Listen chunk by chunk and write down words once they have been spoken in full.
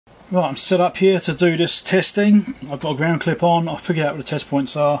Right, I'm set up here to do this testing. I've got a ground clip on. I figured out what the test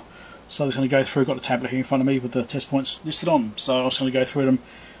points are. So I'm just going to go through. I've got the tablet here in front of me with the test points listed on. So I'm just going to go through them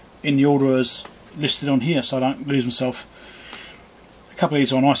in the order as listed on here so I don't lose myself. A couple of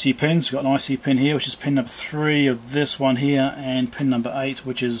these are on IC pins. We've got an IC pin here, which is pin number 3 of this one here, and pin number 8,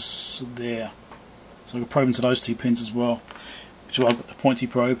 which is there. So I'm going to probe into those 2 pins as well, which is why I've got the pointy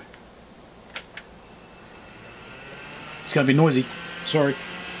probe. It's going to be noisy. Sorry.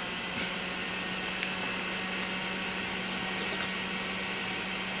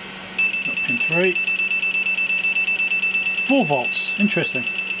 Pin 3, 4 volts, interesting.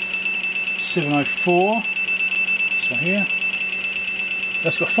 704, this one here,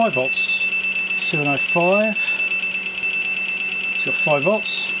 that's got 5 volts. 705, it's got 5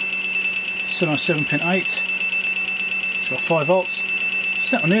 volts. 707 pin 8, it's got 5 volts.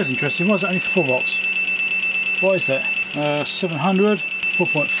 So that one there is interesting. Why is that only for 4 volts? Why is that? 700,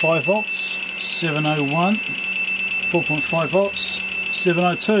 4.5 volts. 701, 4.5 volts.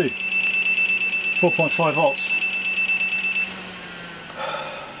 702, 4.5 volts.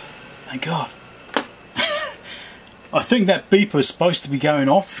 Thank God. I think that beeper is supposed to be going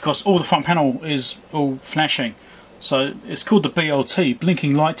off because all the front panel is all flashing. So it's called the BLT,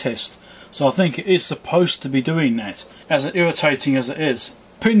 blinking light test. So I think it is supposed to be doing that, as irritating as it is.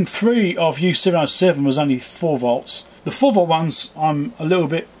 Pin 3 of U707 was only 4 volts. The 4 volt ones I'm a little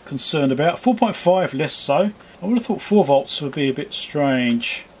bit concerned about. 4.5 less so. I would have thought 4 volts would be a bit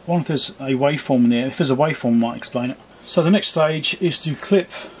strange. I wonder if there's a waveform there. If there's a waveform, I might explain it. So the next stage is to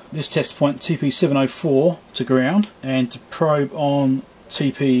clip this test point TP704 to ground and to probe on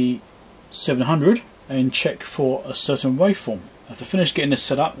TP700 and check for a certain waveform. After finish getting this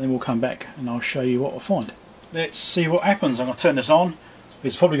set up, then we'll come back and I'll show you what we'll find. Let's see what happens. I'm going to turn this on.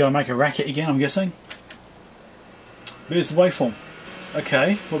 It's probably going to make a racket again, I'm guessing. There's the waveform.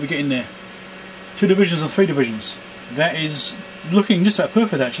 Okay, what are we getting there? 2 divisions and 3 divisions. That is looking just about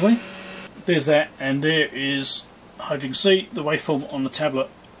perfect actually. There's that, and there is, I hope you can see, the waveform on the tablet,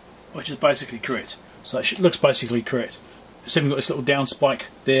 which is basically correct. So it looks basically correct. It's even got this little down spike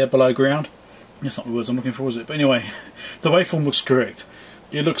there below ground. That's not the words I'm looking for, is it? But anyway, the waveform looks correct.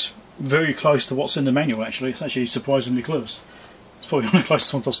 It looks very close to what's in the manual actually. It's actually surprisingly close. It's probably one of the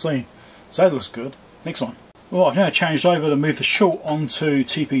closest ones I've seen. So that looks good. Next one. Well, I've now changed over to move the short onto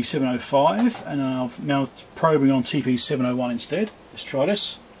TP705 and I'm now probing on TP701 instead. Let's try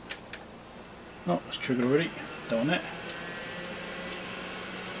this. Oh, it's triggered already. Don't want that.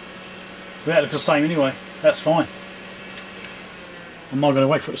 But that looks the same anyway. That's fine. I'm not going to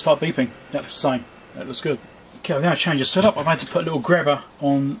wait for it to start beeping. That looks the same. That looks good. Okay, I've now changed the setup. I've had to put a little grabber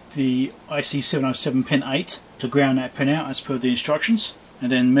on the IC707 pin 8 to ground that pin out as per the instructions,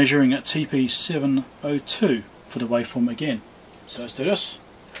 and then measuring at TP702 for the waveform again. So let's do this.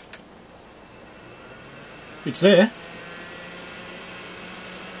 It's there.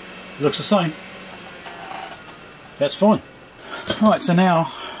 Looks the same. That's fine. Right, so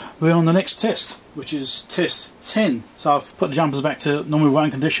now we're on the next test, which is test 10. So I've put the jumpers back to normal run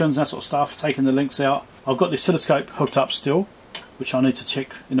conditions, that sort of stuff, taken the links out. I've got the oscilloscope hooked up still, which I need to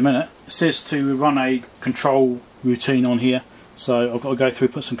check in a minute. It says to run a control routine on here, so I've got to go through,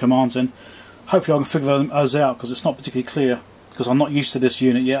 put some commands in. Hopefully I can figure those out, because it's not particularly clear, because I'm not used to this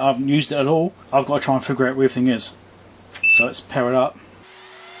unit yet. I haven't used it at all. I've got to try and figure out where everything is. So let's power it up.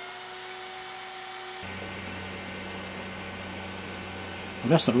 Well,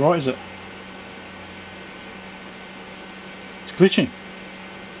 that's not right, is it? It's glitching.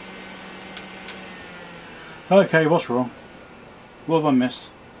 Okay, what's wrong? What have I missed?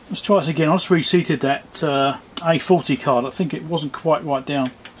 Let's try this again. I just reseated that A40 card. I think it wasn't quite right down.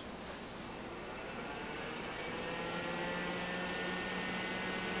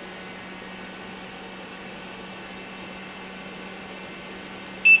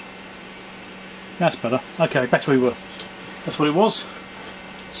 That's better. Okay, back to where we were. That's what it was.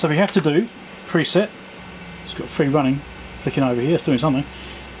 So we have to do preset. It's got 3 running. Clicking over here, it's doing something.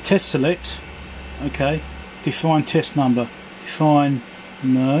 Test select. Okay. Define test number. Define.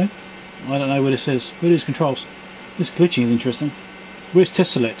 No. I don't know where this is. Where are these controls? This glitching is interesting. Where's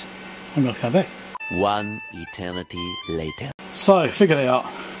test select? I'm going to come back. 1 eternity later. So, figured it out.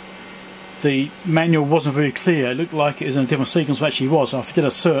 The manual wasn't very clear. It looked like it was in a different sequence than it actually was. I did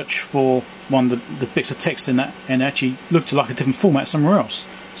a search for one of the bits of text in that, and it actually looked like a different format somewhere else.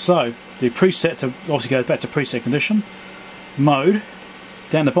 So, the preset to obviously go back to preset condition. Mode.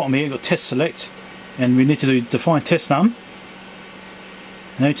 Down the bottom here, you've got test select. And we need to do define test num.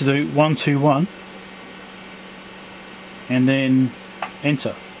 I need to do 121 and then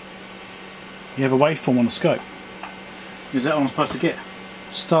enter. You have a waveform on the scope. Is that what I'm supposed to get?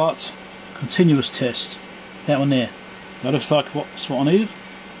 start continuous test. That one there. That looks like what's what I needed.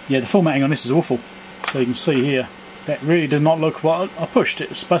 Yeah, the formatting on this is awful. So you can see here, that really did not look what I pushed. It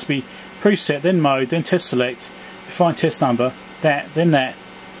was supposed to be preset, then mode, then test select, define test number, that, then that,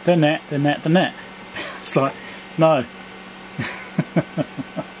 then that, then that, then that. It's like, no.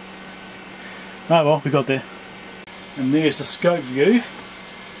 Oh well, we got there. And there's the scope view.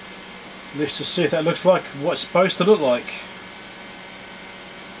 Let's just see if that looks like what it's supposed to look like.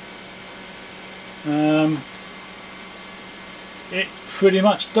 It pretty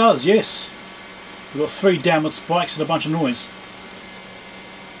much does, yes. We've got 3 downward spikes and a bunch of noise.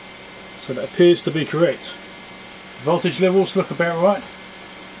 So that appears to be correct. Voltage levels look about right.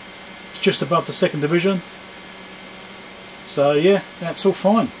 It's just above the 2nd division. So yeah, that's all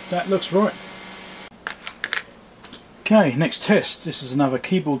fine. That looks right. Okay, next test. This is another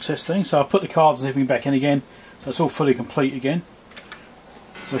keyboard test thing. So I'll put the cards and everything back in again. So it's all fully complete again.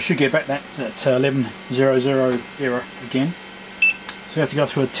 So I should get back that 1100 error again. So we have to go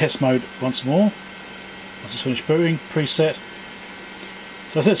through a test mode once more. I'll just finish booting, preset.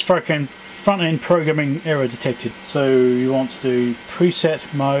 So it says front end programming error detected. So you want to do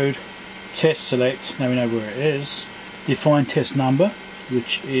preset mode, test select, now we know where it is. Define test number,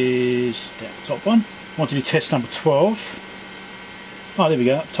 which is that top one. I want to do test number 12. Oh, there we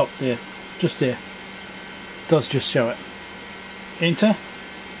go, up top there, just there. It does just show it. Enter,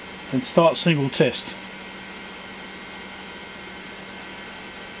 then start single test.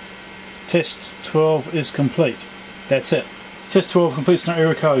 Test 12 is complete. That's it. Test 12 completes no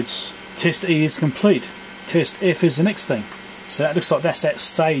error codes. Test E is complete. Test F is the next thing. So that looks like that's that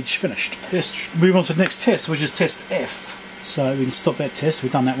stage finished. Let's move on to the next test, which is test F. So we can stop that test.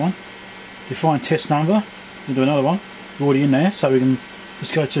 We've done that one. Define test number. We'll do another one. We're already in there, so we can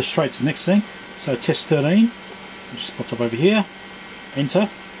just go straight to the next thing. So test 13, which just popped up over here. Enter.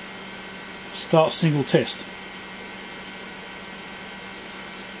 Start single test.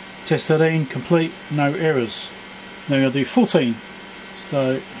 Test 13 complete, no errors. Now we're going to do 14.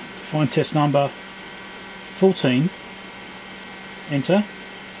 So define test number 14. Enter.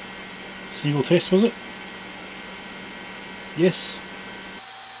 Single test, was it? Yes.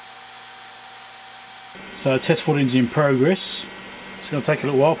 So test 14 is in progress. It's going to take a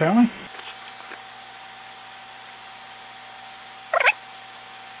little while apparently.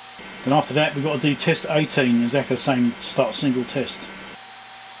 Then after that we've got to do test 18, exactly the same, start single test.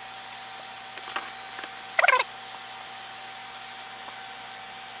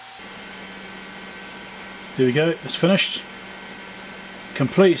 There we go, it's finished.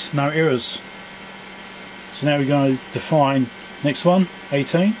 Complete, no errors. So now we're going to define next one,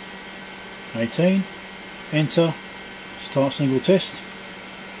 18. 18. Enter. Start single test.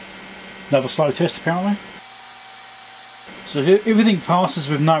 Another slow test apparently. So if everything passes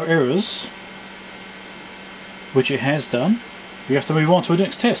with no errors, which it has done, we have to move on to the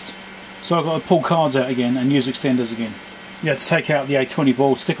next test. So I've got to pull cards out again and use extenders again. You have to take out the A20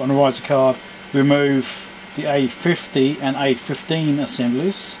 board, stick it on the riser card, remove the A50 and A15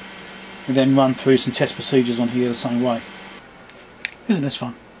 assemblies, and then run through some test procedures on here the same way. Isn't this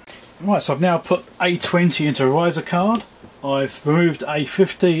fun? Right, so I've now put A20 into a riser card. I've removed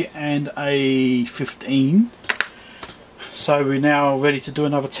A50 and A15. So we're now ready to do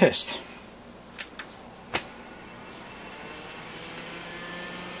another test.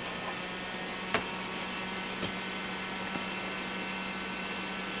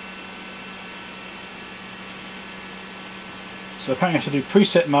 So apparently I have to do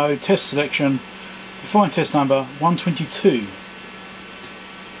preset mode, test selection, define test number 122.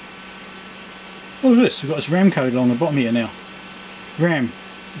 Oh, look at this, we've got this RAM code along the bottom here now. RAM,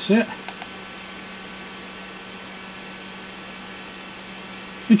 you see it?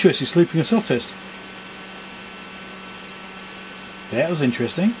 Interesting, sleeping and self-test. That was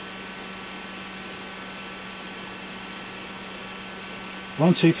interesting.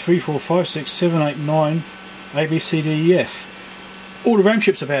 1, 2, 3, 4, 5, 6, 7, 8, 9, A, B, C, D, E, F. All the RAM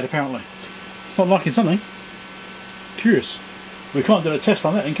chips have had apparently. It's not liking something. Curious. We can't do a test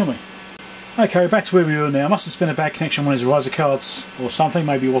on that then, can we? Okay, back to where we were now. I must have spent a bad connection on one of these riser cards or something.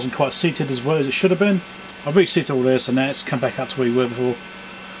 Maybe it wasn't quite seated as well as it should have been. I've reseated all this and now it's come back up to where we were before.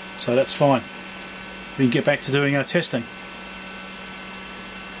 So that's fine. We can get back to doing our testing.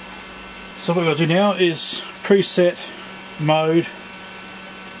 So what we're going to do now is preset mode.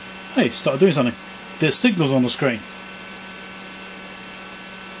 Hey, started doing something. There's signals on the screen.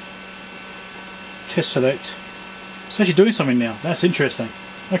 Test select. It's actually doing something now. That's interesting.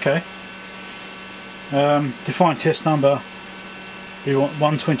 Okay. Define test number. We want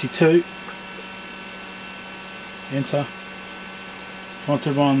 122. Enter. I want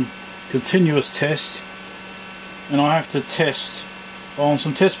to run continuous test, and I have to test on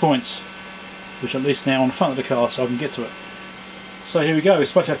some test points, which at least now on the front of the card so I can get to it. So here we go, we're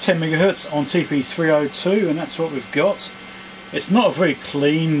supposed to have 10 MHz on TP302, and that's what we've got. It's not a very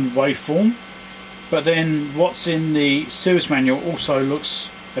clean waveform, but then what's in the service manual also looks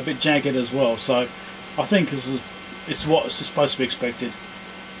a bit jagged as well, so I think it's what's supposed to be expected.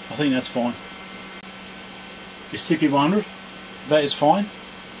 I think that's fine. It's TP100, that is fine.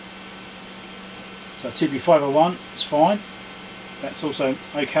 So TP501 is fine, that's also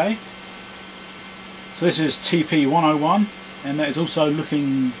okay. So this is TP101, and that is also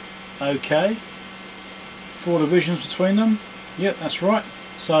looking okay. 4 divisions between them, yep, that's right,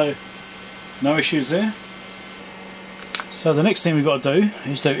 so no issues there. So the next thing we've got to do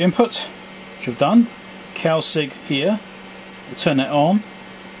is do input, which I've done. CalSig here, we'll turn that on.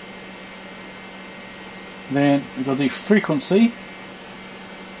 Then we've got to do frequency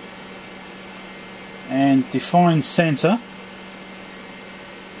and define center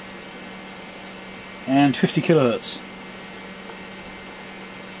and 50 kHz.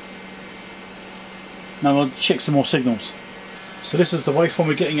 Now we'll check some more signals. So this is the waveform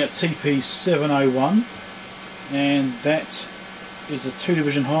we're getting at TP701, and that is a 2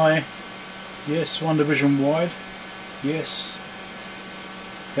 division high, yes, 1 division wide, yes,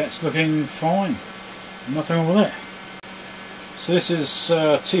 that's looking fine, nothing wrong with that. So this is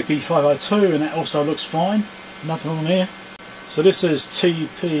TP502, and that also looks fine, nothing wrong there. So this is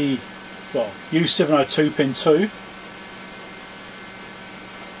U702 pin 2.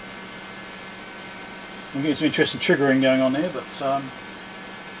 I'm getting some interesting triggering going on there, but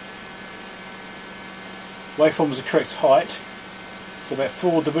waveform is the correct height. It's about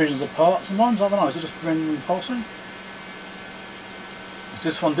 4 divisions apart sometimes, I don't know, is it just randomly pulsing? Is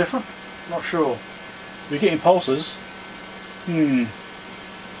this one different? Not sure. We're getting pulses. There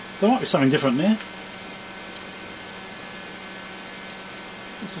might be something different there.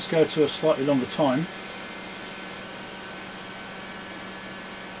 Let's just go to a slightly longer time.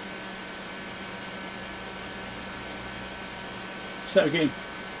 So we're getting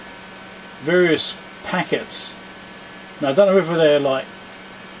various packets. Now I don't know whether they're like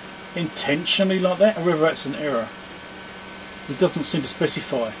intentionally like that or whether that's an error. It doesn't seem to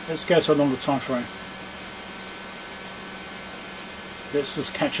specify. Let's go to a longer time frame. Let's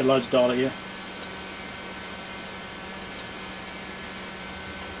just capture loads of data here.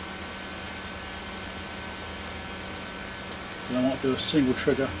 And I might do a single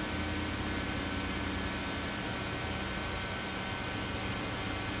trigger.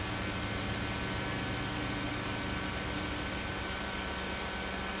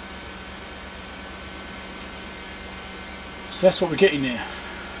 So that's what we're getting there.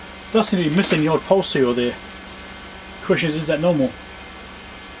 Does seem to be missing the odd pulse here or there. The question is that normal?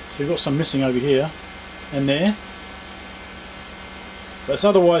 So we've got some missing over here and there. But it's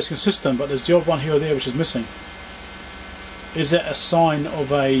otherwise consistent, but there's the odd one here or there which is missing. Is that a sign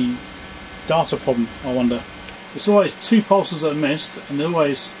of a data problem, I wonder? It's always 2 pulses that are missed, and they're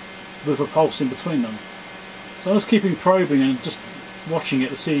always with a pulse in between them. So I'm just keeping probing and just watching it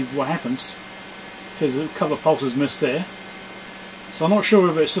to see what happens. So there's a couple of pulses missed there. So I'm not sure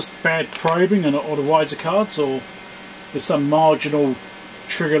whether it's just bad probing or the wiser cards, or there's some marginal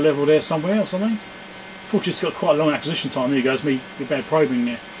trigger level there somewhere or something. Fortunately it's got quite a long acquisition time. There goes me with bad probing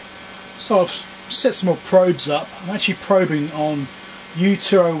there. So I've set some more probes up. I'm actually probing on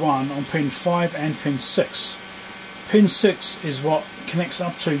U201 on pin 5 and pin 6. Pin 6 is what connects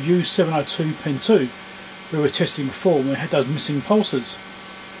up to U702 pin 2, where we were testing before when we had those missing pulses.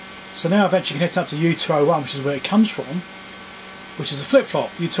 So now I've actually connected up to U201, which is where it comes from, which is a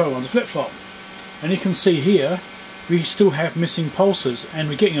flip-flop. U201 is a flip-flop. And you can see here we still have missing pulses, and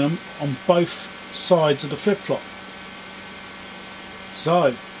we're getting them on both sides of the flip-flop.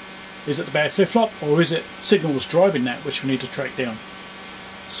 So is it the bad flip-flop, or is it signal that's driving that, which we need to track down?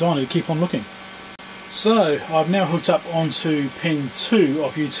 So I need to keep on looking. So I've now hooked up onto pin 2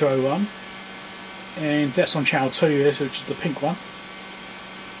 of U201, and that's on channel 2 here, which is the pink one.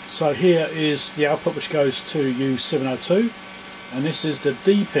 So here is the output which goes to U702, and this is the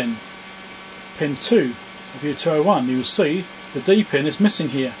D pin, pin 2 of U201. You will see the D pin is missing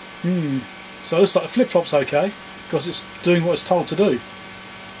here. So it looks like the flip-flop's okay, because it's doing what it's told to do.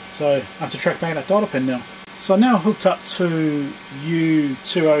 So I have to track back that data pin now. So now hooked up to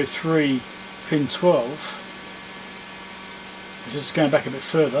U203 pin 12. Just going back a bit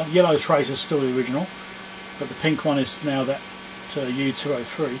further. Yellow trace is still the original, but the pink one is now that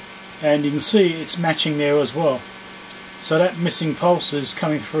U203. And you can see it's matching there as well. So that missing pulse is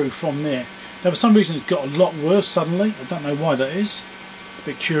coming through from there. Now for some reason it's got a lot worse suddenly. I don't know why that is. It's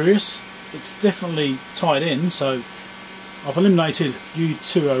a bit curious. It's definitely tied in, so I've eliminated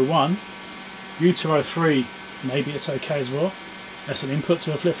U201. U203, maybe it's okay as well. That's an input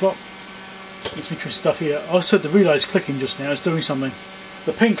to a flip-flop. There's some interesting stuff here. I said the relay's clicking just now, it's doing something.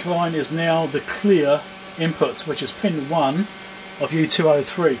 The pink line is now the clear input, which is pin 1 of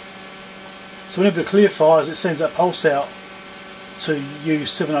U203. So whenever the clear fires, it sends that pulse out to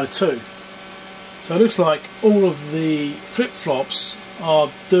U702. So it looks like all of the flip-flops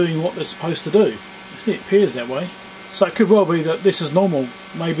are doing what they're supposed to do. It appears that way. So it could well be that this is normal.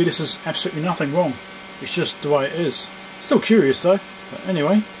 Maybe this is absolutely nothing wrong. It's just the way it is. Still curious though. But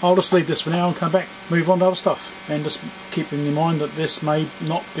anyway, I'll just leave this for now and come back, move on to other stuff. And just keeping in mind that this may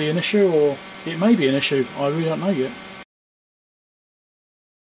not be an issue, or it may be an issue. I really don't know yet.